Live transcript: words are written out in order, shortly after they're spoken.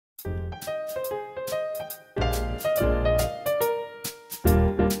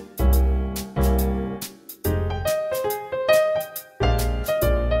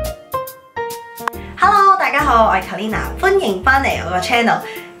好，我係 Kalina， 歡迎翻嚟我個 channel。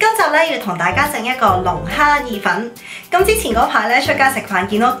今集咧要同大家整一個龍蝦意粉。咁之前嗰排咧出街食飯，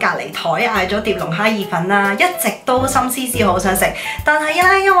見到隔離台嗌咗碟龍蝦意粉啦，一直都心思思好想食，但係咧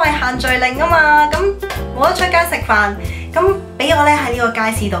因為限聚令啊嘛，咁冇得出街食飯。咁俾我咧喺呢個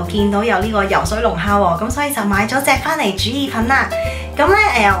街市度見到有呢個游水龍蝦喎，咁所以就買咗隻翻嚟煮意粉啦。咁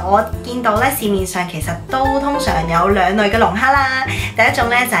咧我見到咧市面上其實都通常有兩類嘅龍蝦啦。第一種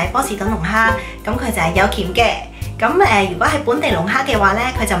咧就係波士頓龍蝦，咁佢就係有鉗嘅。咁如果係本地龍蝦嘅話咧，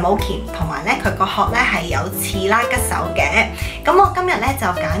佢就冇鉗，同埋咧佢個殼咧係有刺啦吉手嘅。咁我今日咧就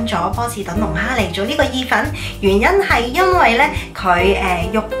揀咗波士頓龍蝦嚟做呢個意粉，原因係因為咧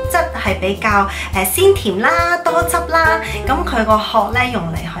佢肉質係比較鮮甜啦，多汁啦。咁佢個殼咧用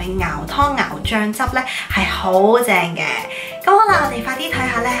嚟去熬湯熬醬汁咧係好正嘅。咁好啦，我哋快啲睇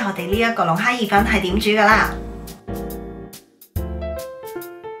下咧，我哋呢一個龍蝦意粉係點煮噶啦。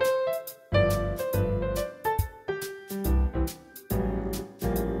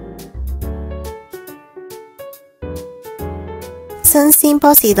新鮮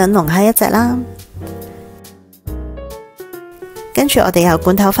波士頓龍蝦一隻啦，跟住我哋有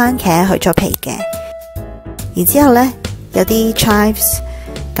罐頭番茄去咗皮嘅，然之後呢有啲 chives，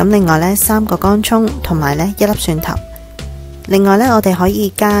 咁另外呢3個乾葱同埋呢1粒蒜頭，另外呢我哋可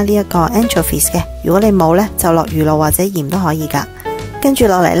以加呢一個 anchovies 嘅，如果你冇呢就落魚露或者鹽都可以噶。跟住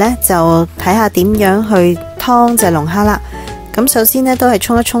落嚟呢就睇下點樣去湯隻龍蝦啦。咁首先呢都係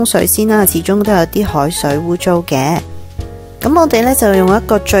沖一沖水先啦，始終都有啲海水污糟嘅。咁我哋咧就用一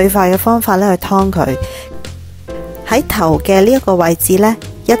個最快嘅方法咧去湯佢，喺頭嘅呢一個位置咧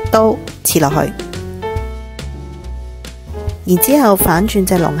一刀切落去，然之後反轉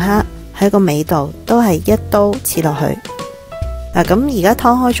隻龍蝦喺個尾度都係一刀切落去。嗱，咁而家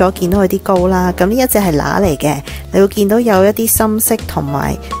湯開咗，見到佢啲膏啦，咁呢一隻係乸嚟嘅，你會見到有一啲深色同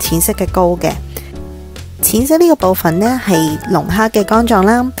埋淺色嘅膏嘅。淺色呢個部分呢係龍蝦嘅肝臟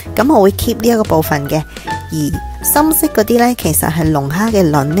啦，咁我會 keep 呢一個部分嘅，而深色嗰啲呢，其實係龍蝦嘅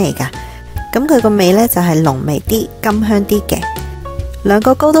卵嚟噶，咁佢個味呢，就係濃味啲、甘香啲嘅。兩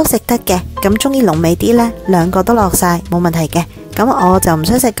個膏都食得嘅，咁中意濃味啲呢，兩個都落晒冇問題嘅。咁我就唔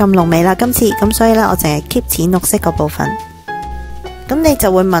想食咁濃味啦，今次咁所以呢，我淨係 keep 淺綠色個部分。咁你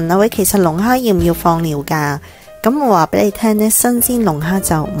就會問啊，喂，其實龍蝦要唔要放尿噶？咁我話俾你聽呢，新鮮龍蝦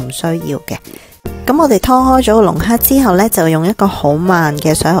就唔需要嘅。咁我哋湯開咗個龍蝦之後呢，就用一個好慢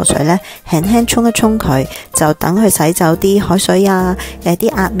嘅水喉水呢，輕輕沖一沖佢，就等佢洗走啲海水啊、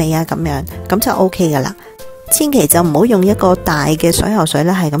啲壓味啊咁樣，咁就 OK 噶啦。千祈就唔好用一個大嘅水喉水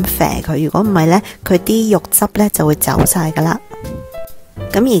呢，係咁啡佢，如果唔係呢，佢啲肉汁呢就會走晒噶啦。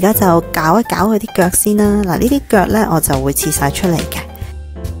咁而家就攪一攪佢啲腳先啦。嗱，呢啲腳呢，我就會切晒出嚟嘅。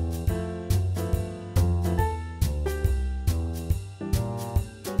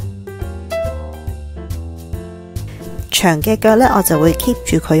長嘅腳呢，我就會 keep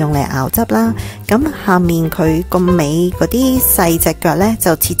住佢用嚟熬汁啦。咁下面佢個尾嗰啲細隻腳呢，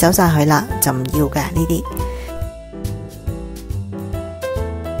就切走晒佢啦，就唔要嘅呢啲。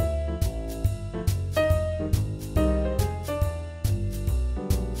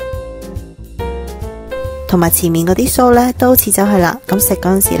同埋前面嗰啲鬚呢，都切走佢啦。咁食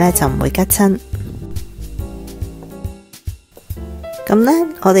嗰陣時呢，就唔會吉親。咁呢，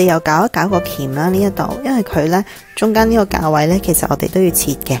我哋又搞一搞個鉗啦，呢一度，因為佢呢中間呢個價位呢，其實我哋都要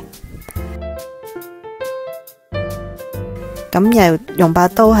切嘅。咁又用把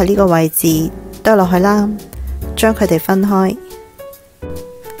刀喺呢個位置剁落去啦，將佢哋分開。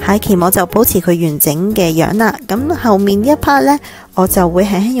蟹鉗我就保持佢完整嘅樣啦。咁後面一 part 呢，我就會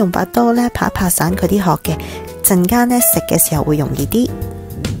輕輕用把刀呢拍一拍散佢啲殼嘅，陣間呢食嘅時候會容易啲。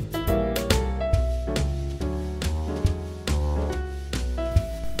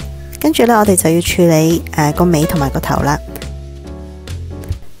跟住呢，我哋就要處理個尾同埋個頭啦。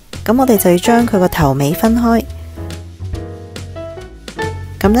咁我哋就要將佢個頭尾分開。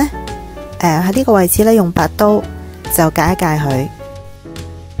咁呢，喺呢個位置呢，用把刀就界一界佢。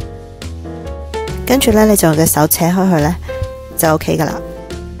跟住呢，你就用隻手扯開佢呢，就 OK 噶啦。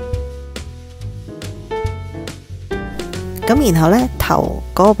咁然後呢，頭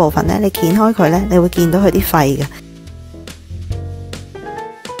嗰個部分呢，你掀開佢呢，你會見到佢啲肺嘅。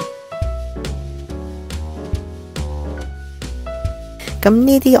咁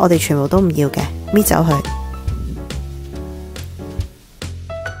呢啲我哋全部都唔要嘅，搣走佢。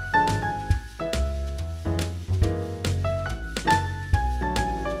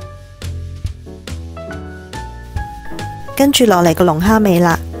跟住落嚟個龍蝦尾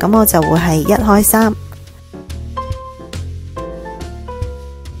啦，咁我就會係1開3。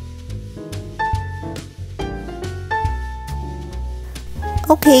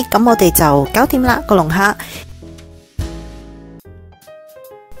OK， 咁我哋就搞掂啦個龍蝦。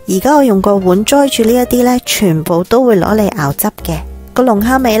而家我用個碗載住呢一啲呢，全部都會攞嚟熬汁嘅。個龍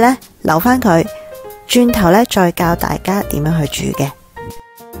蝦尾呢，留返佢，轉頭呢，再教大家點樣去煮嘅。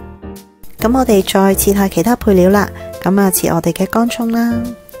咁我哋再切下其他配料啦。咁啊，切我哋嘅乾葱啦，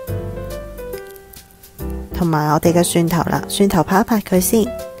同埋我哋嘅蒜頭啦。蒜頭拍一拍佢先，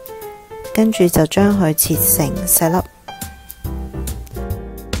跟住就將佢切成細粒。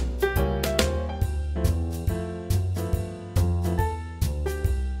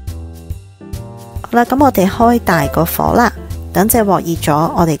好啦，咁我哋開大個火啦，等隻鑊熱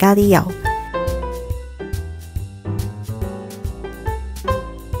咗，我哋加啲油，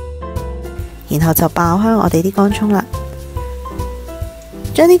然後就爆香我哋啲乾葱啦。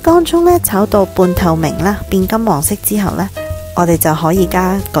將啲乾葱呢炒到半透明啦，變金黃色之後呢，我哋就可以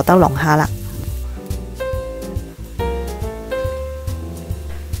加嗰兜龍蝦啦。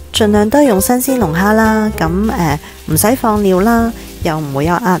盡量都用新鮮龍蝦啦，咁唔使放料啦，又唔會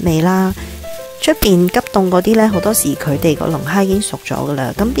有壓味啦。出邊急凍嗰啲呢，好多時佢哋個龍蝦已經熟咗噶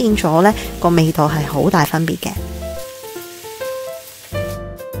啦，咁變咗呢個味道係好大分別嘅。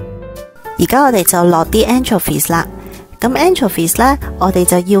而家我哋就落啲 anchovies 啦，咁 anchovies 呢，我哋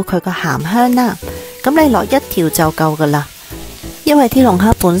就要佢個鹹香啦，咁你落一條就夠噶啦，因為啲龍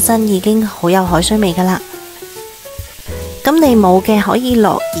蝦本身已經好有海水味噶啦。咁你冇嘅可以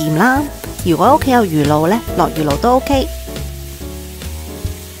落鹽啦，如果屋企有魚露呢，落魚露都 OK。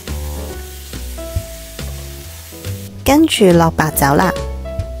跟住落白酒啦，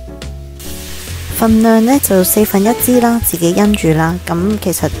份量呢就1/4支啦，自己因住啦。咁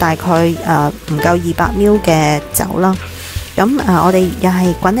其實大概唔夠200ml 嘅酒啦。咁我哋又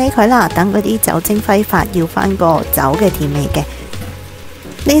係滾起佢啦，等嗰啲酒精揮發，要翻個酒嘅甜味嘅。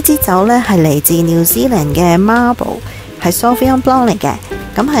呢支酒呢係嚟自 New Zealand 嘅 Marble， 係 Sauvignon Blanc 嚟嘅。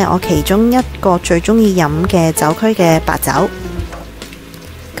咁係我其中一個最中意飲嘅酒區嘅白酒。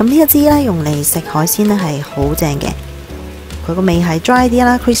咁呢一支呢，用嚟食海鮮呢係好正嘅。佢個味係 dry 啲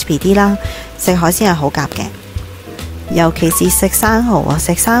啦 ，crispy 啲啦，食海鮮係好夾嘅。尤其是食生蠔啊，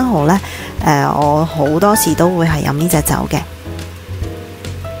食生蠔呢，我好多時都會係飲呢隻酒嘅。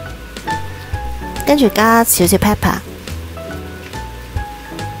跟住加少少 pepper，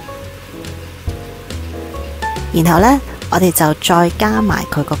 然後呢，我哋就再加埋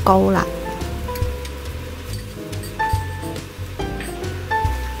佢個膏啦。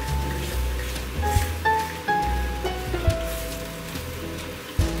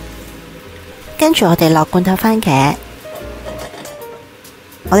跟住我哋落罐頭番茄，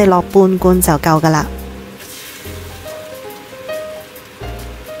我哋落半罐就夠噶啦。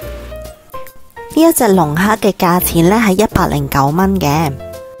呢一隻龍蝦嘅價錢呢係109蚊嘅，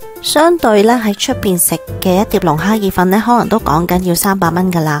相對呢喺出邊食嘅一碟龍蝦意粉呢，可能都講緊要300蚊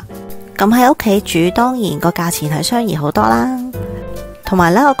噶啦。咁喺屋企煮，當然個價錢係相宜好多啦。同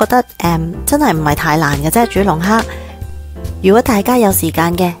埋呢，我覺得真係唔係太難嘅啫，煮龍蝦。如果大家有時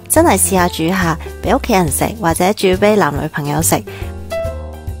間嘅，真係試下煮下俾屋企人食，或者煮俾男女朋友食。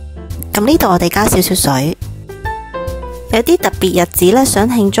咁呢度我哋加少少水。有啲特別日子呢，想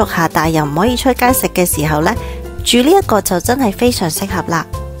慶祝下，但係又唔可以出街食嘅時候呢，煮呢一個就真係非常適合啦。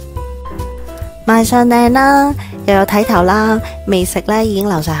賣相靚啦，又有睇頭啦，未食呢已經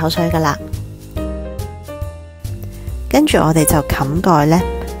流晒口水噶啦。跟住我哋就冚蓋呢，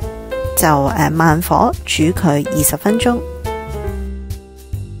就慢火煮佢20分鐘。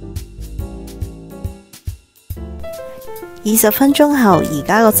20分鐘後，而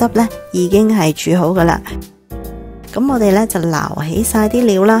家個汁呢已經係煮好噶啦。咁我哋呢就撈起晒啲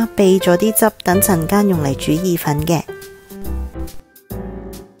料啦，備咗啲汁，等陣間用嚟煮意粉嘅。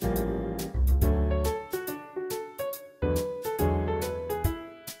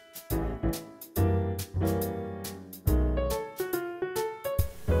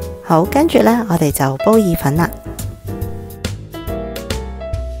好，跟住呢，我哋就煲意粉啦。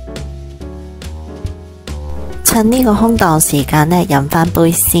趁呢個空檔時間呢，飲返杯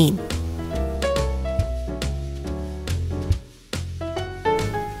先。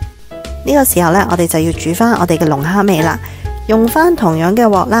呢個時候呢，我哋就要煮返我哋嘅龍蝦味啦。用返同樣嘅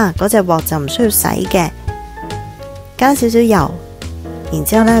鑊啦，嗰隻鑊就唔需要洗嘅。加少少油，然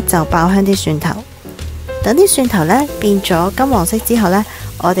之後呢就爆香啲蒜頭。等啲蒜頭呢變咗金黃色之後呢，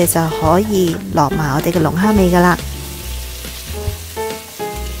我哋就可以落埋我哋嘅龍蝦味噶啦。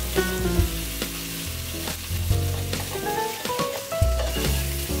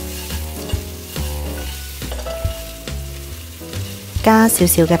加少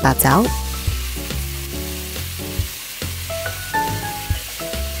少嘅白酒，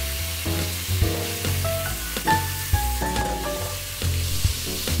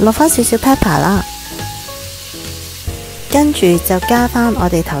落返少少 pepper 啦，跟住就加返我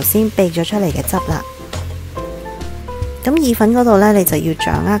哋頭先備咗出嚟嘅汁啦。咁意粉嗰度呢，你就要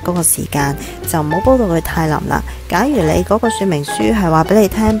掌握嗰個時間，就唔好煲到佢太腍啦。假如你嗰個說明書係話俾你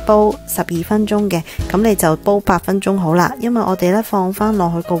聽煲12分鐘嘅，咁你就煲8分鐘好啦。因為我哋呢放返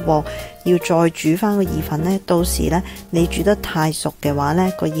落去個鑊，要再煮返個意粉呢，到時呢你煮得太熟嘅話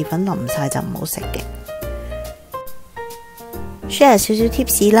呢，個意粉腍晒就唔好食嘅。share 少少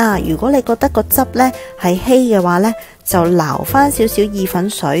tips 啦，如果你覺得個汁呢係稀嘅話呢，就撈返少少意粉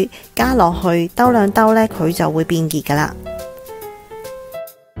水加落去，兜兩兜呢，佢就會變結噶啦。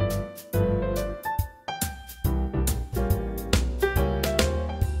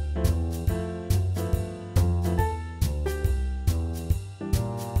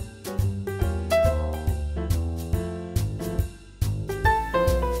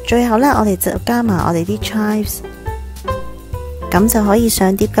最後呢，我哋就加埋我哋啲 chives， 咁就可以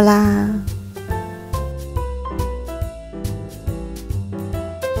上碟噶啦。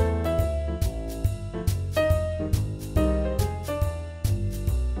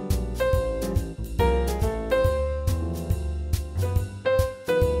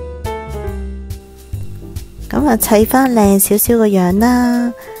咁啊，砌返靚少少個樣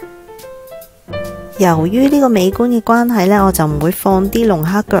啦。由於呢個美觀嘅關係呢，我就唔會放啲龍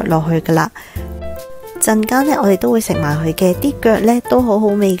蝦腳落去噶啦。陣間呢，我哋都會食埋佢嘅，啲腳呢都好好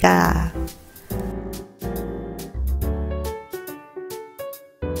味噶。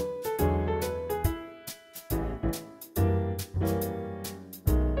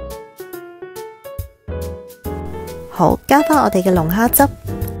好，加返我哋嘅龍蝦汁。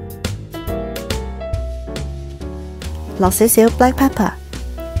落少少 black pepper，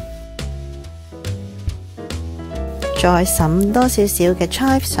 再滲多少少嘅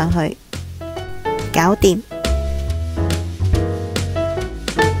chives 上去，搞掂。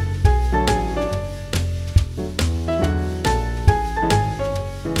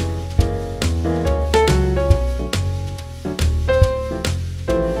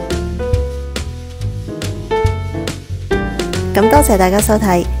咁多謝大家收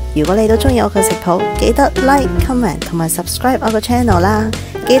睇。如果你都中意我嘅食譜，記得 like、comment 同埋 subscribe 我個 channel 啦。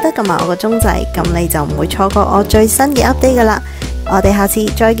記得撳埋我個鐘仔，咁你就唔會錯過我最新嘅 update 噶啦。我哋下次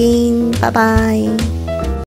再見，拜拜。